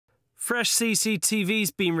Fresh CCTV's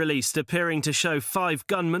been released appearing to show 5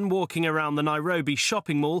 gunmen walking around the Nairobi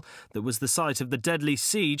shopping mall that was the site of the deadly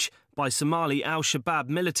siege by Somali al-Shabaab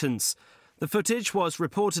militants. The footage was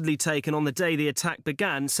reportedly taken on the day the attack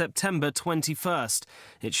began, September 21st.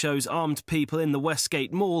 It shows armed people in the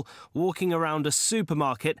Westgate Mall walking around a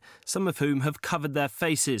supermarket, some of whom have covered their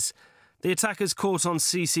faces. The attackers caught on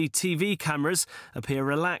CCTV cameras appear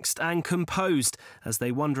relaxed and composed as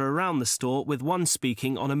they wander around the store, with one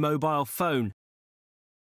speaking on a mobile phone.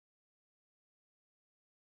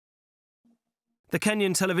 The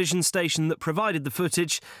Kenyan television station that provided the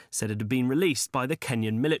footage said it had been released by the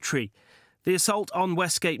Kenyan Military. The assault on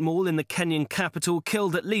Westgate Mall in the Kenyan capital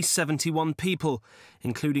killed at least 71 people,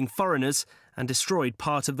 including foreigners, and destroyed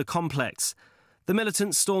part of the complex. The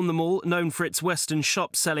militants stormed the mall, known for its Western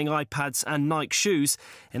shop selling iPads and Nike shoes,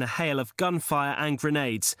 in a hail of gunfire and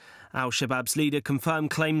grenades. Al-Shabaab's leader confirmed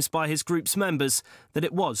claims by his group's members that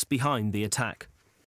it was behind the attack.